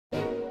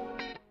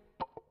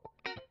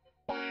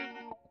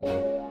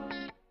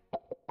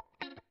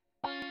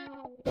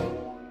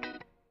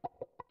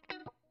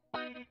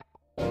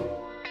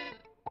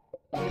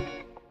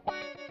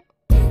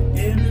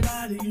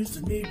used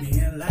to be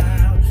being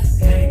loud,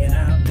 hanging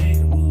out,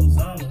 making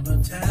moves all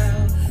over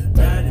town,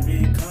 riding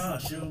big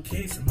cars,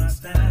 showcasing my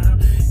style.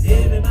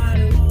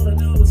 Everybody wanna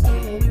know what's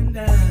going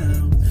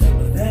down,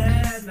 but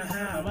that's not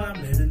how I'm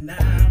living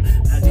now.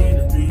 I did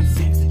a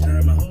 360,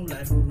 turn my whole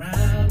life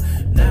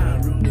around. Now I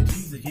roll with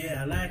Jesus,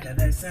 yeah, I like how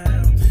that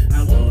sound.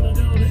 I wanna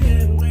go to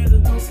heaven where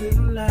there's no sin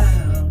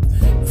allowed.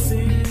 The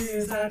sin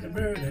is like a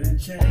burden and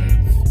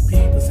chain.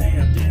 People say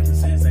I'm different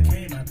since I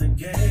came out the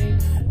game.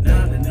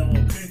 Now they know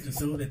I'm Christian,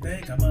 so they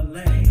think I'm a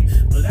lame.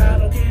 But I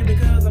don't care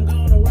because I'm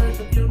gonna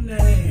worship your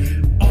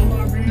name. All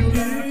my real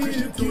life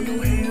Christians, throw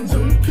your hands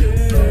up.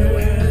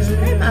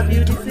 Hey, my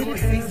beauty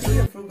citizens,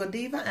 here Frugal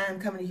Diva. I am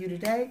coming to you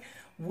today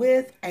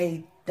with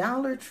a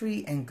Dollar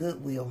Tree and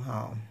Goodwill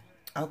haul.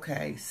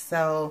 Okay,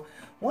 so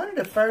one of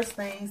the first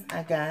things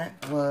I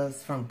got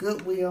was from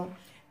Goodwill.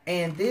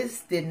 And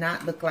this did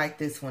not look like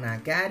this when I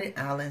got it.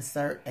 I'll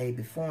insert a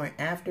before and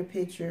after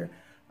picture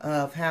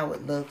of how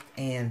it looked.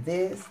 And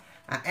this,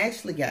 I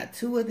actually got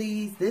two of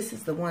these. This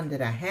is the one that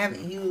I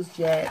haven't used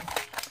yet.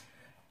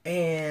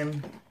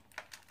 And,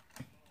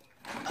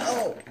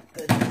 oh,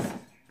 goodness.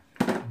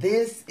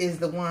 This is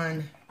the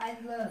one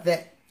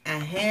that I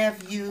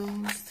have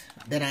used,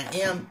 that I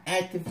am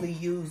actively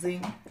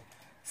using.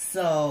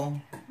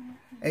 So,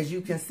 as you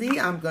can see,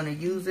 I'm going to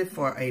use it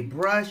for a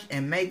brush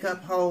and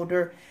makeup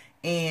holder.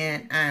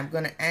 And I'm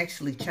going to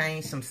actually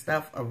change some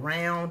stuff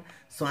around.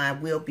 So I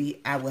will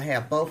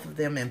have both of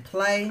them in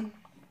play.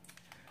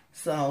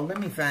 So let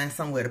me find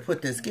somewhere to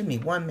put this. Give me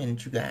 1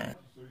 minute, you guys.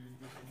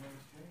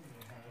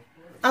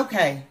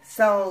 Okay,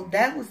 so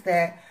that was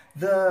that.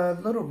 The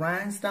little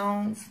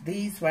rhinestones,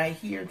 these right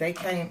here, they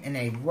came in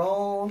a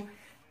roll.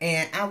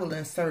 And I will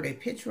insert a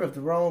picture of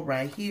the roll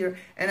right here.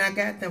 And I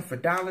got them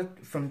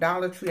from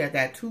Dollar Tree. I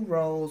got 2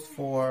 rolls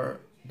for...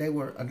 They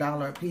were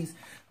 $1 a piece.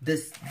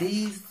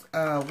 These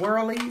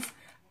whirlies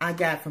I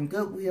got from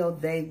Goodwill.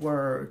 They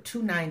were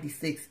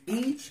 $2.96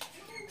 each.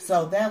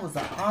 So that was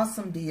an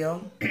awesome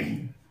deal.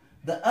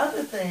 The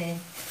other thing,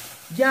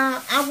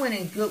 y'all, I went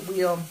in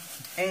Goodwill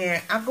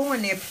and I go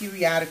in there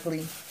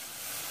periodically.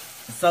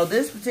 So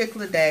this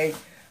particular day,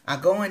 I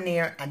go in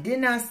there. I did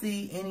not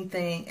see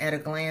anything at a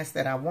glance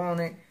that I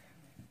wanted.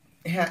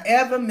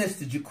 However,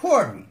 Mr.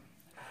 Jacory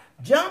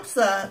jumps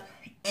up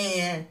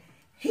and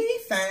he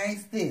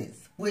finds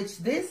this, which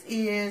this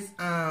is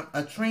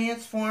a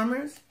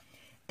Transformers,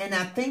 and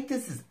I think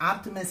this is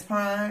Optimus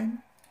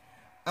Prime,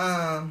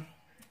 and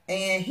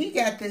he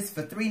got this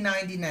for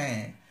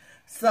 $3.99.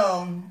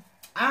 So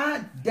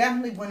I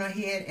definitely went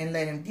ahead and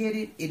let him get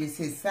it. It is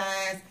his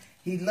size.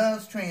 He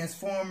loves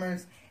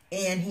Transformers,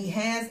 and he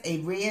has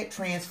a red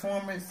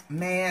Transformers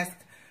mask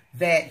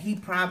that he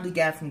probably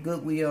got from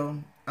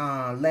Goodwill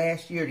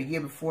last year, the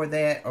year before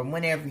that, or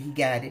whenever he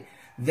got it,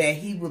 that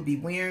he will be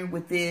wearing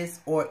with this,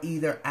 or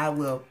either I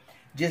will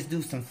just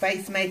do some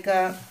face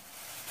makeup.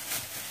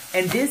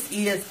 And this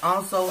is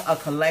also a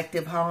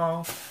collective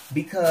haul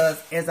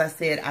because, as I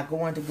said, I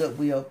go into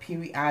Goodwill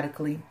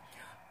periodically.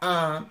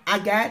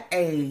 I got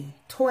a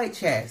toy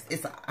chest.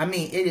 It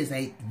is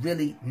a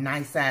really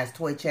nice size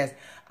toy chest.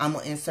 I'm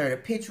going to insert a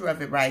picture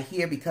of it right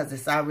here because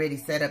it's already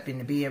set up in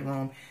the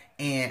bedroom,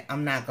 and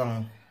I'm not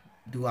going to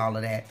do all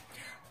of that.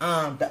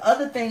 The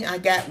other thing I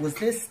got was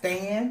this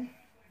stand.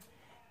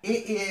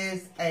 It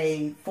is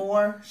a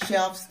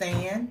 4-shelf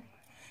stand.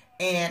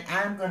 And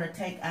I'm going to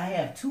take, I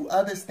have 2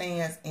 other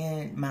stands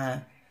in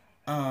my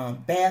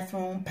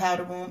bathroom,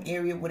 powder room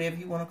area, whatever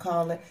you want to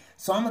call it.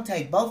 So I'm going to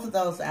take both of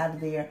those out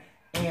of there.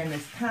 And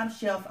this top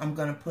shelf, I'm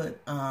going to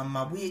put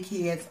my wig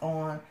heads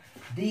on.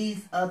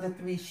 These other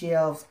 3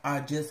 shelves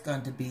are just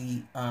going to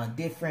be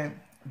different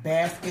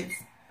baskets,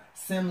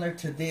 similar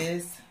to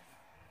this,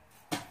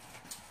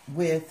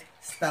 with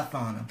stuff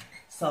on them.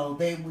 So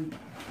they will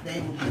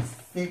be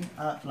sitting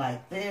up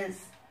like this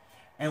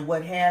and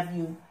what have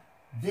you.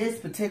 This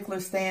particular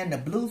stand, the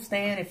blue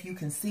stand, if you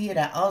can see it,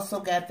 I also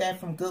got that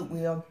from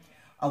Goodwill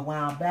a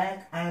while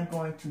back. I'm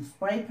going to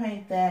spray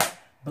paint that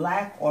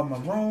black or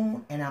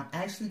maroon, and I'm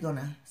actually going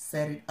to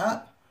set it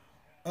up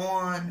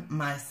on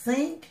my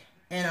sink,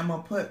 and I'm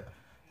going to put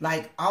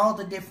like all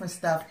the different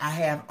stuff I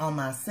have on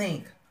my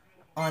sink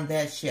on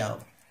that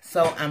shelf.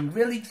 So I'm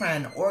really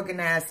trying to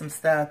organize some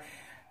stuff.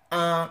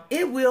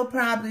 It will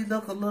probably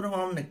look a little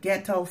on the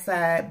ghetto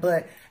side,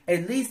 but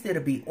at least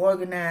it'll be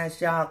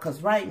organized, y'all,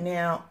 because right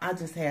now I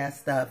just have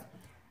stuff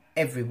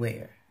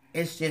everywhere.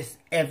 It's just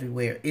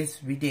everywhere.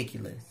 It's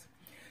ridiculous.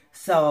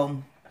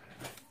 So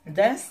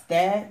that's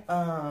that.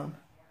 I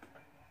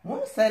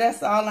want to say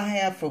that's all I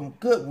have from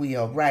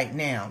Goodwill right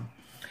now.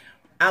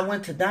 I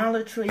went to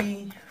Dollar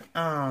Tree.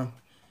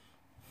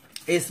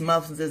 It's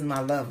Muffins is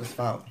my lover's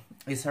fault.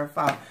 It's her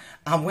fault.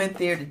 I went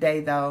there today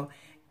though.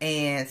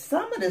 And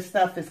some of the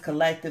stuff is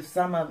collective.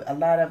 A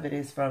lot of it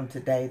is from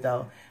today,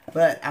 though.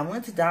 But I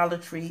went to Dollar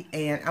Tree,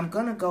 and I'm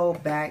going to go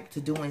back to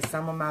doing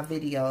some of my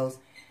videos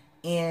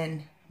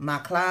in my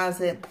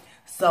closet.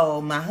 So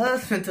my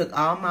husband took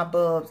all my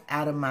bulbs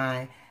out of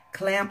my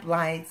clamp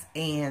lights.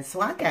 And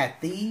so I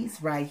got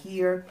these right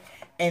here.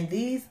 And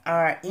these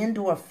are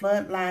indoor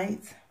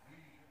floodlights.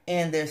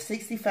 And they're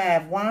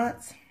 65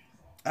 watts,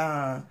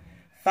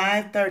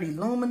 530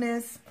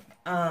 luminous.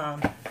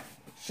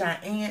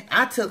 Cheyenne,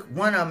 I took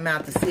one of them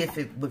out to see if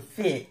it would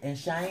fit, and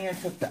Cheyenne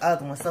took the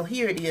other one. So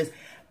here it is.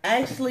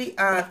 Actually,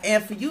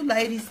 and for you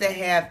ladies that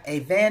have a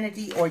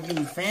vanity or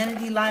use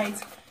vanity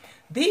lights,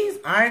 these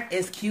aren't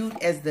as cute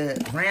as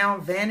the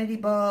round vanity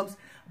bulbs,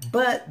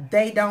 but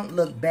they don't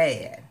look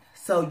bad.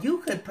 So you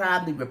could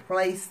probably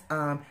replace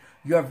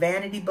your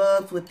vanity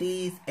bulbs with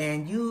these,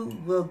 and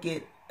you will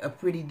get a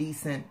pretty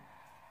decent,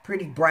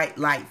 pretty bright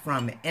light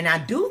from it. And I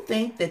do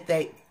think that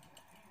they...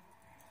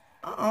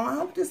 I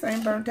hope this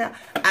ain't burnt out.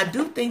 I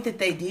do think that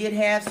they did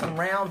have some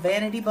round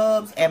vanity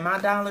bulbs at my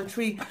Dollar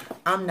Tree.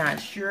 I'm not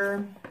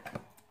sure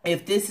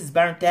if this is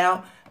burnt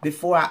out.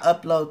 Before I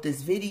upload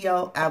this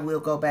video, I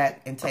will go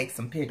back and take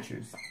some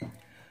pictures.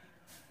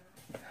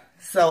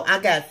 So I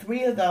got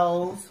 3 of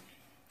those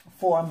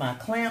for my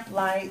clamp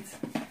lights.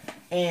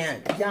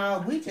 And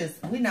y'all,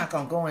 we're not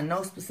going to go in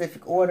no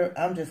specific order.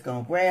 I'm just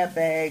going to grab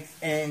bags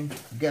and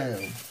go.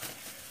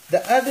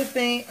 The other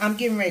thing, I'm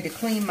getting ready to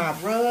clean my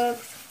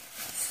rugs.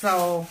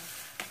 So,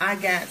 I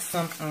got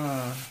some,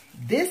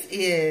 this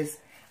is,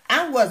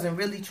 I wasn't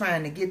really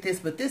trying to get this,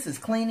 but this is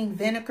cleaning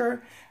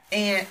vinegar.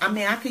 And, I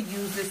mean, I could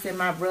use this in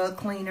my rug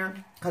cleaner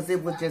because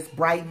it would just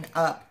brighten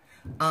up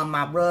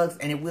my rugs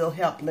and it will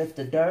help lift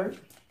the dirt.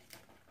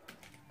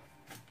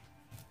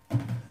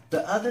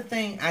 The other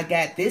thing I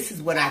got, this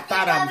is what I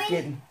thought I was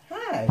getting.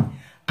 Hi.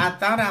 I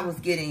thought I was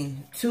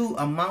getting 2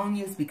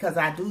 ammonias because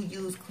I do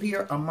use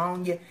clear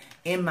ammonia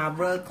in my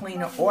rug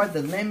cleaner or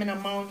the lemon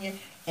ammonia.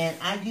 And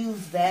I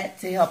use that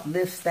to help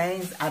lift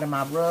stains out of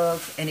my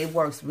rugs, and it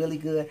works really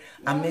good.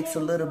 I mix a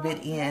little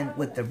bit in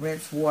with the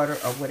rinse water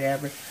or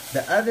whatever.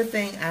 The other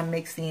thing I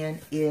mix in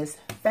is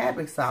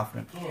fabric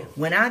softener.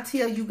 When I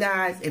tell you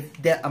guys,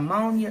 if the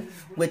ammonia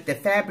with the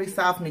fabric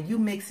softener, you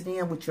mix it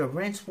in with your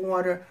rinse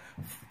water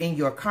in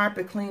your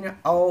carpet cleaner,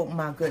 oh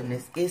my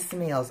goodness, it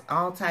smells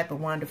all type of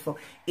wonderful.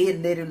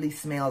 It literally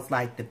smells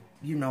like the,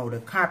 you know, the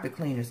carpet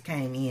cleaners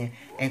came in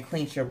and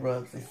cleaned your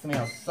rugs. It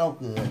smells so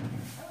good.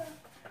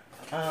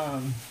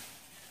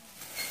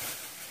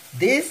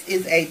 This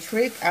is a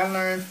trick I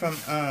learned from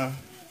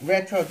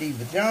Retro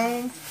Diva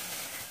Jones,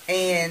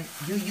 and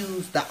you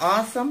use the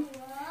Awesome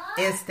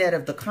instead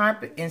of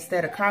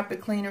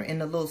carpet cleaner in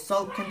the little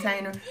soap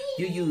container.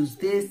 You use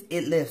this.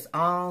 It lifts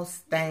all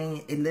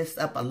stains. It lifts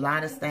up a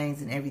lot of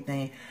stains and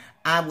everything.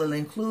 I will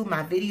include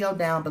my video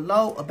down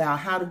below about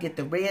how to get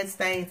the red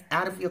stains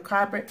out of your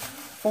carpet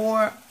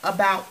for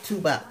about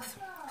 $2.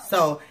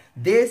 So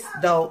this,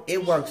 though,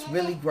 it works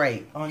really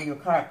great on your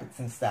carpets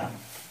and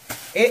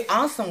stuff. It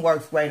also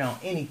works great on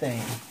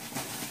anything.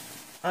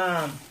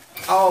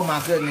 Oh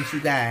my goodness,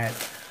 you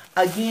guys.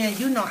 Again,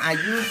 you know, I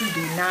usually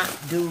do not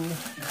do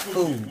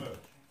food.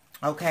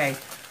 Okay?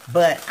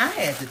 But I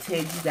had to tell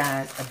you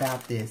guys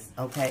about this.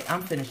 Okay?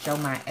 I'm finna show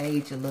my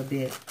age a little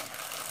bit.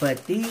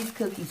 But these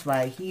cookies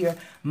right here,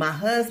 my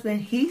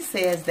husband, he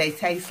says they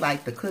taste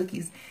like the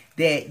cookies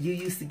that you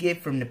used to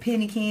get from the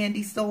penny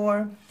candy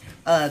store,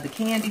 the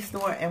candy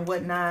store and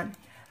whatnot.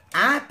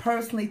 I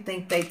personally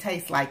think they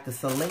taste like the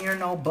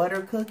Salerno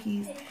butter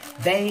cookies.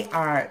 They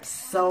are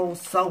so,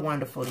 so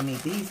wonderful to me.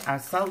 These are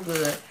so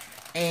good.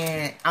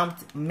 And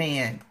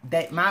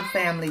that my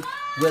family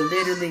will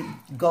literally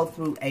go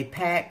through a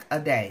pack a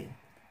day.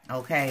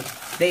 Okay,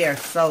 they are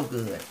so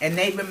good. And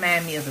they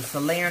remind me of the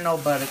Salerno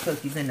butter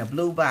cookies in the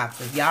blue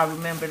boxes. Y'all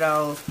remember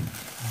those?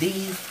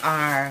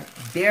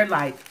 They're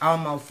like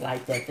almost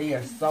like that. They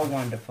are so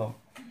wonderful.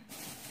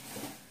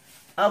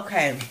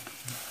 Okay.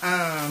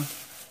 I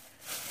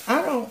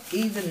don't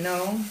even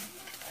know.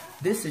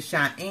 This is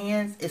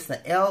Cheyenne's. It's an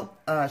Elf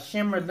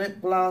Shimmer Lip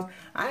Gloss.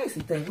 I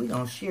actually think we're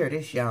going to share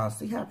this, y'all.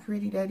 See how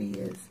pretty that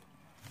is?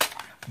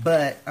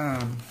 But,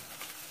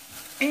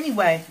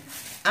 anyway,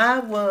 I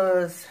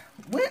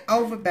went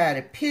over by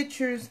the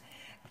pictures.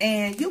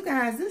 And you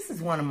guys, this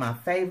is one of my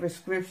favorite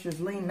scriptures.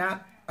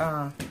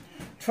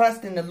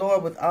 Trust in the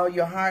Lord with all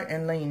your heart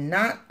and lean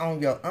not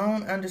on your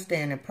own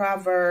understanding.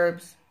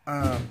 Proverbs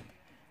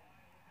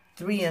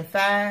 3 and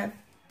 5.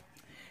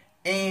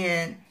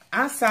 And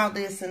I saw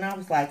this and I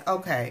was like,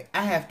 okay,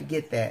 I have to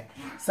get that.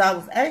 So I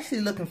was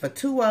actually looking for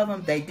 2 of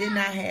them. They did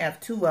not have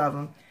 2 of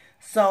them.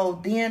 So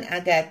then I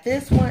got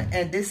this one,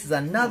 and this is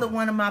another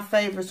one of my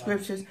favorite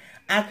scriptures.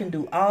 I can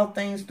do all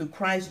things through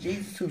Christ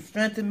Jesus who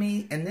strengthened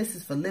me. And this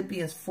is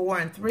Philippians 4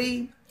 and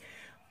 3.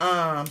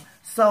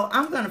 So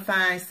I'm going to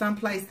find some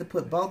place to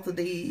put both of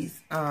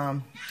these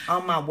on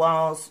my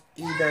walls,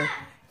 either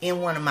in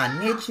one of my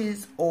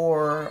niches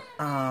or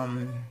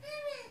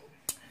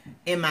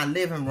in my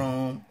living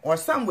room or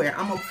somewhere.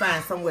 I'm going to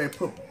find somewhere to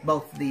put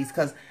both of these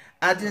because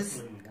I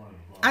just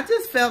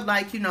felt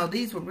like, you know,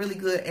 these were really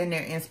good and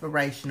they're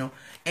inspirational.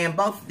 And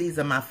both of these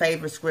are my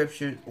favorite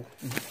scriptures.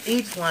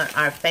 Each one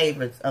are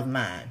favorites of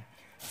mine.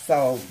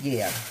 So,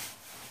 yeah.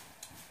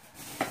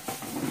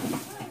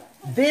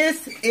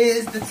 This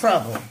is the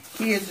trouble.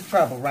 Here's the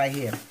trouble right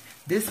here.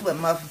 This is what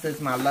Muffin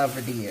Says My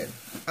Lover did.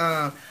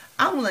 I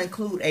will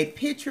include a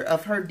picture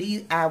of her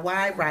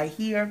DIY right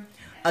here.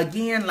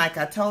 again, like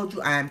I told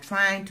you, I'm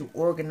trying to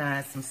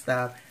organize some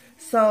stuff.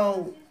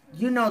 So,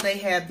 you know, they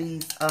have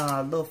these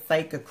little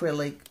fake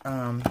acrylic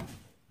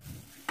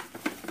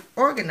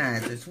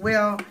organizers.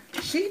 Well,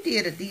 she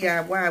did a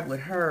DIY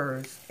with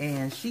hers,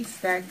 and she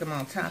stacked them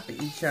on top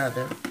of each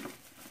other.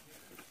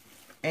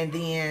 And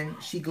then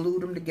she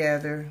glued them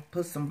together,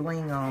 put some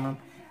bling on them,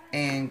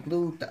 and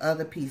glued the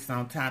other piece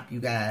on top, you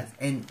guys.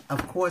 And,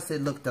 of course,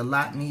 it looked a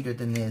lot neater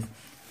than this.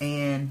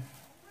 And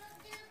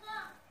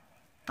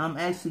I'm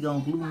actually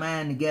going to glue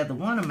mine together.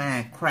 One of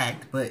mine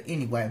cracked, but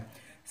anyway.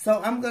 So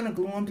I'm going to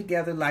glue them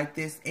together like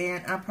this.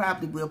 And I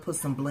probably will put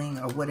some bling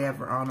or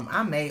whatever on them.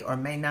 I may or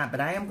may not, but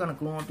I am going to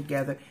glue them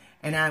together.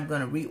 And I'm going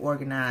to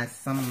reorganize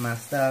some of my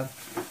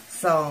stuff.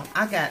 So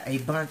I got a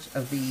bunch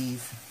of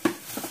these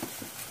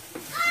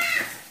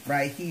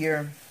right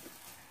here.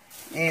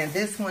 And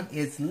this one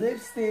is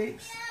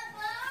lipsticks.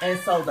 And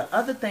so the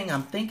other thing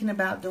I'm thinking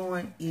about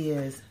doing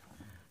is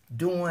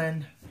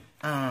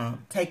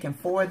taking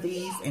 4 of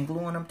these and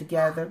gluing them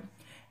together.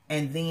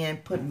 And then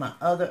putting my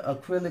other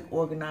acrylic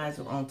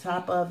organizer on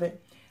top of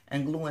it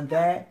and gluing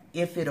that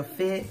if it'll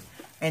fit.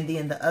 And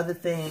then the other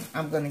thing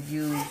I'm going to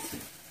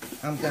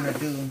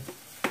do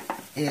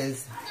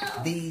is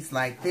these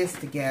like this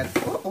together.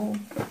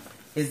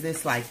 Is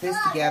this like this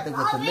together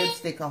with the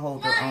lipstick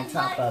holder on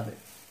top of it.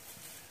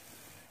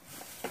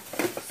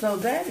 So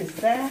that is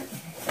that.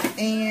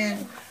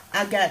 And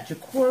I got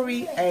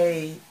Ja'Cory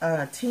a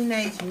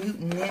Teenage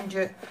Mutant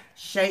Ninja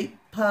shape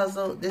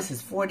puzzle. This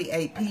is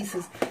 48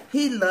 pieces.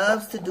 He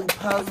loves to do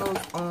puzzles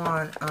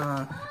on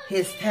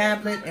his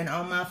tablet and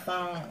on my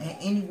phone and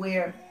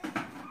anywhere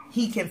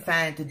he can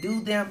find to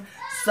do them.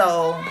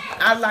 So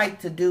I like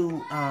to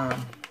do,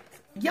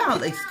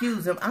 y'all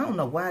excuse them. I don't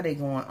know why they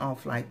going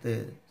off like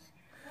this.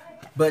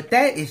 But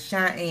that is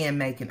Cheyenne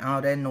making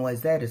all that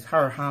noise. That is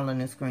her hollering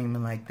and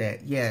screaming like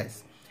that.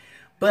 Yes.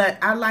 But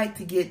I like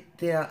to get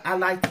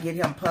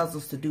him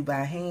puzzles to do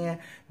by hand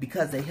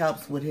because it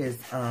helps with his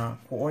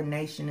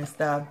coordination and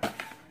stuff.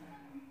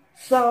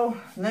 So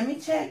let me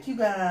check, you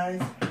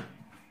guys,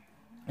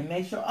 and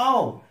make sure.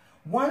 Oh,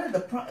 one of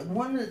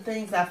the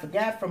things I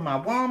forgot from my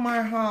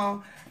Walmart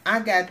haul, I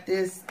got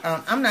this.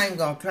 I'm not even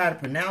gonna try to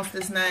pronounce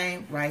this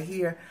name right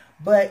here,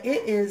 but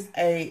it is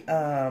a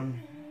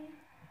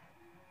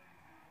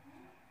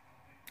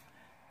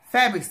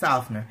fabric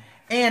softener.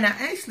 And I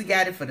actually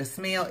got it for the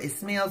smell. It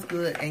smells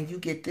good. And you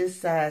get this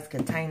size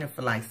container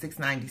for like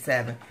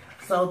 $6.97.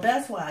 So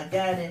that's why I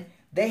got it.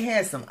 They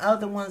had some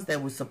other ones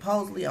that were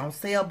supposedly on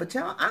sale. But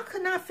y'all, I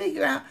could not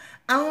figure out.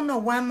 I don't know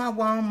why my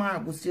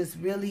Walmart was just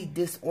really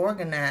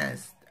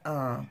disorganized.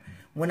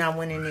 When I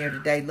went in there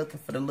today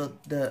looking for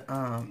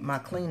my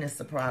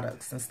cleanest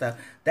products and stuff.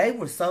 They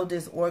were so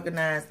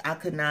disorganized. I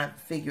could not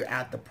figure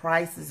out the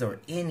prices or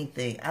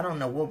anything. I don't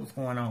know what was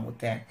going on with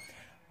that.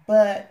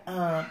 But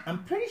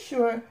I'm pretty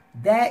sure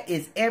that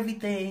is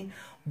everything.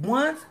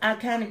 Once I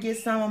kind of get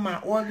some of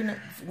my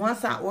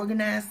once I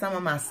organize some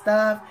of my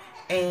stuff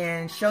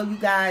and show you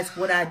guys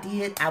what I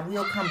did, I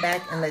will come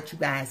back and let you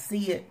guys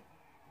see it.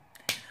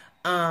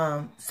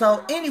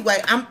 So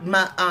anyway,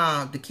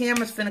 the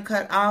camera's finna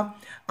cut off.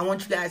 I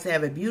want you guys to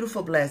have a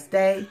beautiful, blessed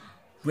day.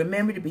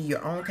 Remember to be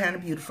your own kind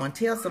of beautiful and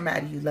tell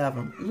somebody you love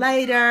them.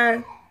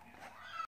 Later.